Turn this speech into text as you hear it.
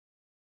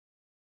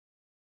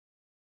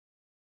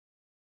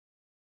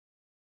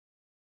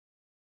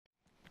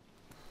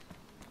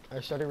I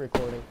started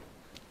recording.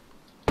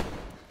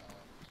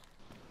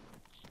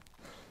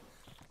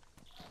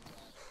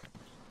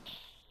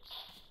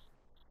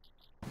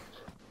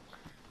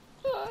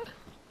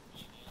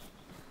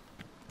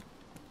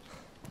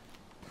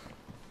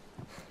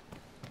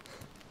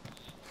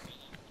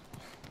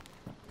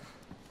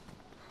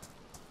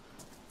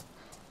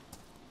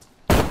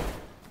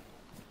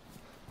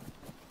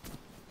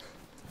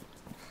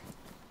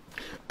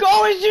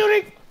 Go and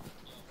shooting!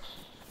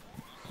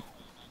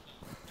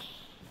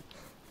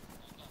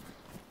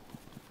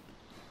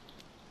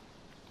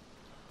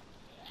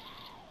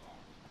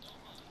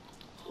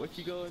 What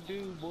you gonna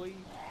do, boy?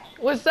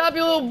 What's up,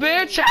 you little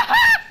bitch?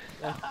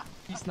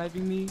 He's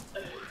sniping me.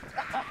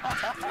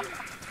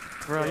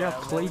 Bro, y'all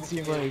play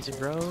too much,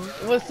 bro.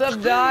 What's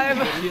up, Dive?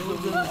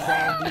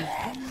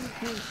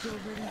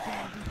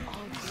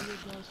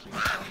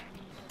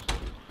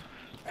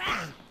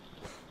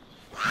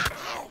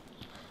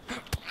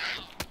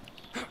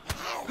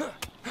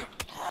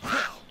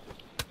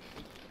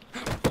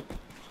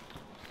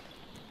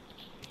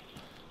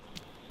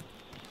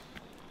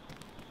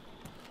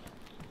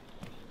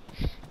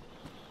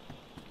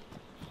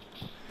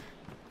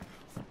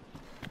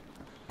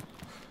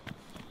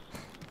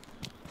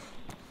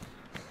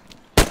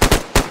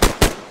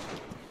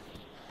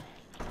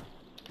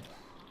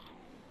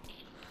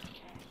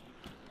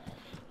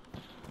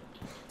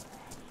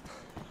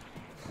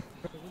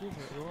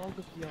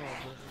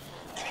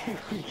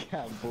 We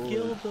got bullets.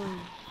 Kill them.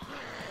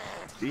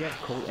 Do you have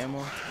cold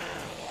ammo?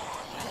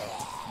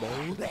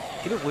 No.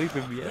 Get away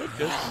from me.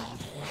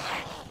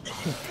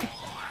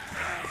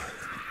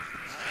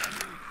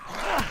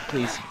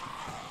 Please.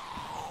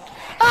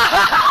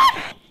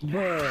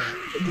 Bruh.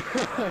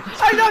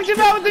 I knocked him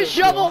out with the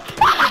shovel!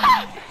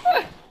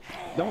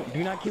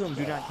 Do not kill him,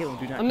 do not kill him,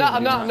 do not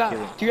I'm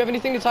not. Do you have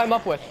anything to tie him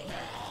up with?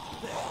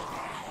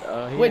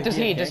 Wait, does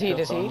he?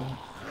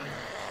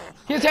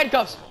 He has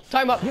handcuffs!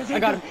 Tie him up! I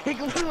got him.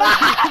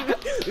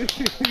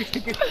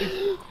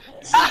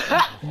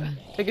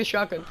 Take his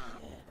shotgun.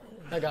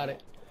 I got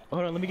it.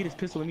 Hold on, let me get his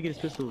pistol, I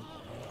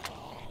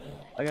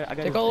got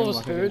Take all of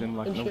his food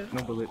and shit.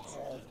 No bullets.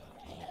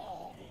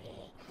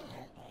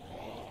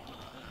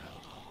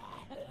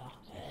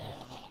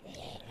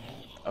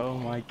 Oh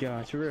my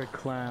gosh, we're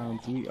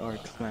clowns. We are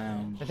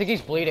clowns. I think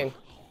he's bleeding.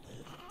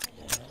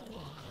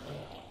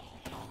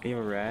 You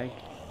have a rag?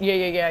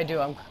 Yeah, I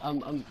do.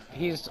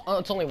 He's, oh,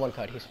 it's only one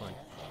cut, he's fine.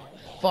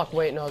 Fuck,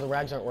 wait, no, the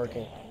rags aren't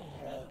working.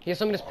 He has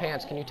some in his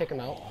pants, can you take him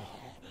out?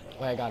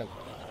 Wait, I got him.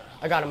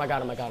 I got him.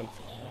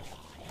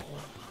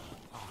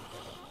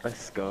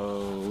 Let's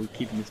go. We're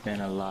keeping this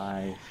man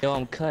alive. Yo,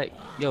 I'm cut.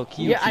 Yo,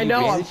 can you? Yeah, I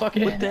know, I'm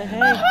fucking. What the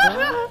heck,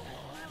 bro?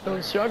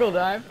 Don't struggle,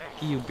 Dive.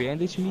 Can you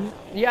bandage me?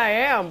 Yeah, I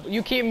am.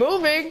 You keep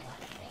moving.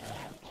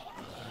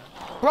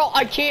 Bro,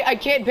 I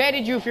can't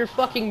bandage you if you're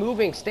fucking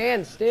moving.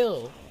 Stand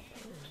still.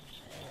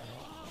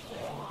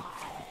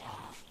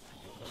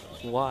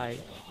 Why?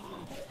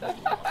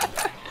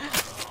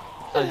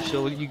 I'm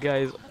showing you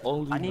guys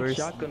only I need mercy.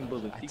 shotgun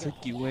bullets. I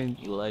took you in,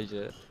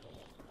 Elijah.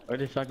 Where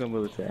the shotgun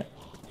bullets at?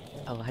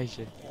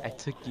 Elijah, I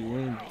took you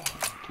in.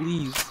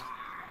 Please.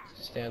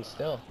 Stand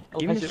still.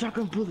 Give me the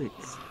shotgun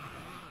bullets.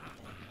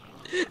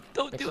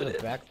 Don't Next do to the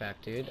it.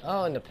 backpack, dude.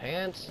 Oh, and the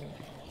pants.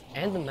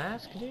 And the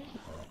mask, dude.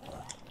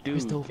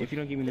 Dude, if you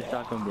don't give me the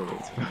shotgun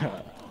bullets.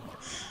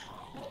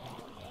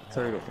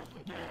 Turtle.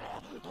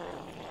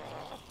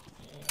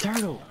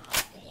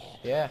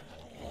 Yeah.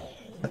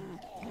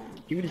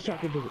 Give me the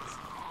shotgun bullets.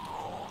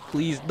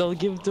 Please, don't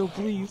give them to him,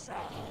 please.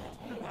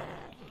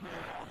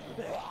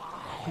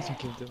 Please don't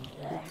give them to him.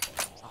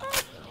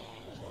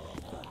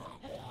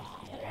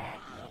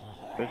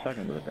 Where's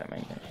shotgun bullets at,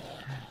 man?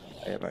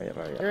 Yeah.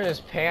 They're in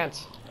his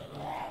pants.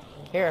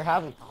 Here,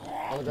 have them.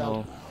 On the ground.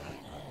 No.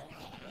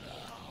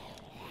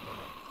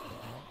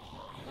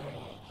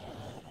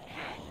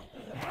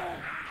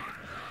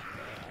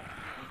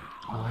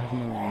 Oh, I have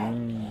no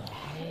room.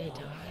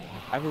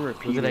 I have a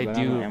repeater. What did I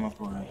do? Ammo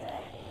for it.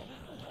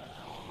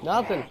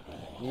 Nothing.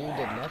 You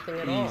did nothing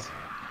at all. Please.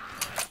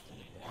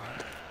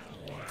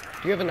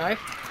 Do you have a knife?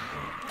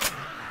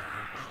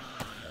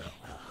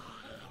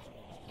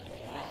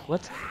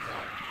 What?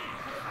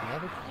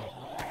 Nothing?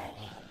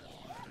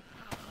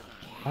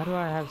 Why do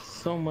I have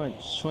so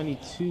much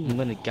 22? I'm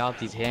gonna gallop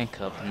these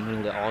handcuffs and I'm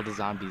gonna let all the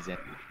zombies in.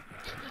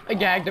 I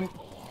gagged him.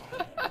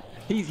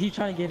 He's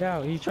trying to get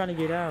out. He's trying to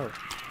get out.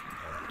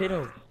 Hit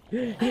him.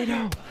 Hit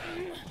him.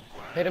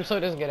 Hit him so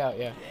he doesn't get out,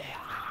 yeah.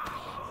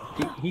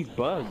 He's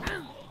bugged.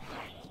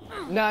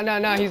 No,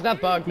 he's not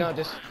bugged. No,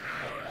 just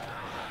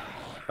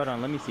Hold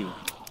on, let me see.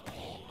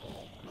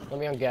 let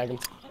me ungag him.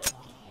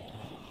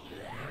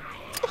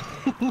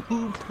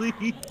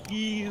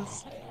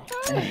 Please.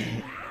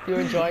 You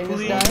enjoying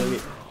this, guy?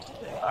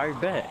 I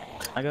bet.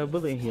 I got a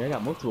bullet in here. I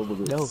got multiple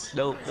bullets.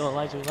 No,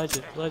 Elijah. I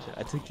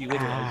took you in,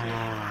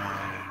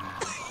 Elijah.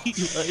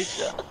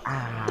 Elijah.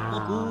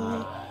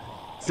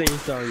 Say you're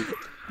sorry.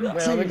 Wait,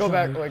 let me go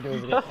back. Wait, do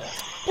it again.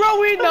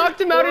 Bro, we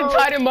knocked him out and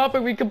tied him up,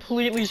 and we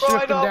completely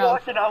stripped him down.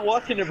 I'm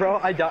watching it,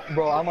 bro.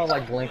 Bro, I'm on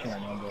like blinking right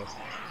now, bro.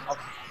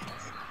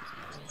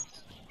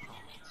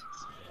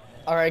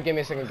 All right, give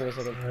me a second. Give me a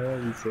second.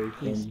 Oh, he's so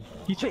funny.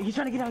 He's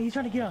trying to get out. He's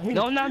trying to get out. Hey.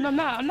 No, no, no,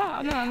 no,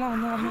 no, no, no,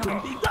 no, no,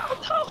 no.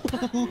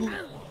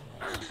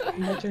 I'm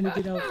not trying to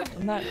get out.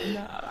 I'm not.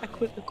 I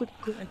quit.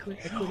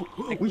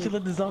 We should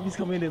let the zombies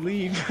come in and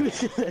leave. We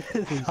should let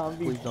the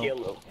zombies Please don't.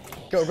 kill them.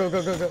 Go, go,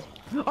 go, go, go.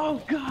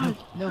 Oh God!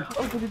 No,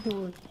 open the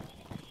door.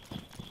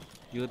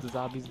 You let the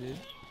zombies in?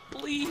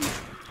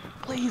 Please.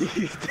 Please.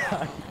 He's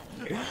dying.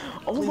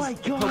 Oh Please, my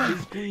God!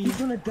 please, please. He's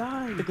gonna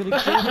die. They're gonna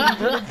kill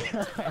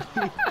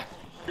me.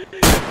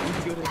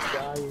 He's gonna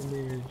die in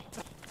there.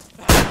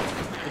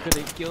 They're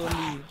gonna kill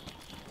me.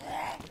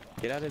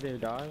 Get out of there,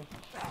 dog.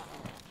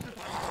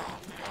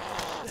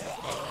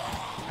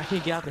 I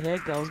can't get out the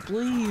handcuffs.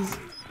 Please.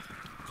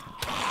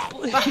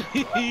 Please.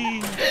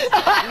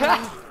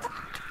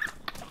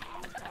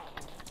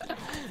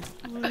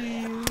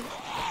 Please.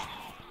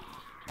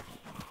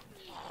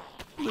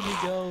 Let me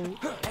go.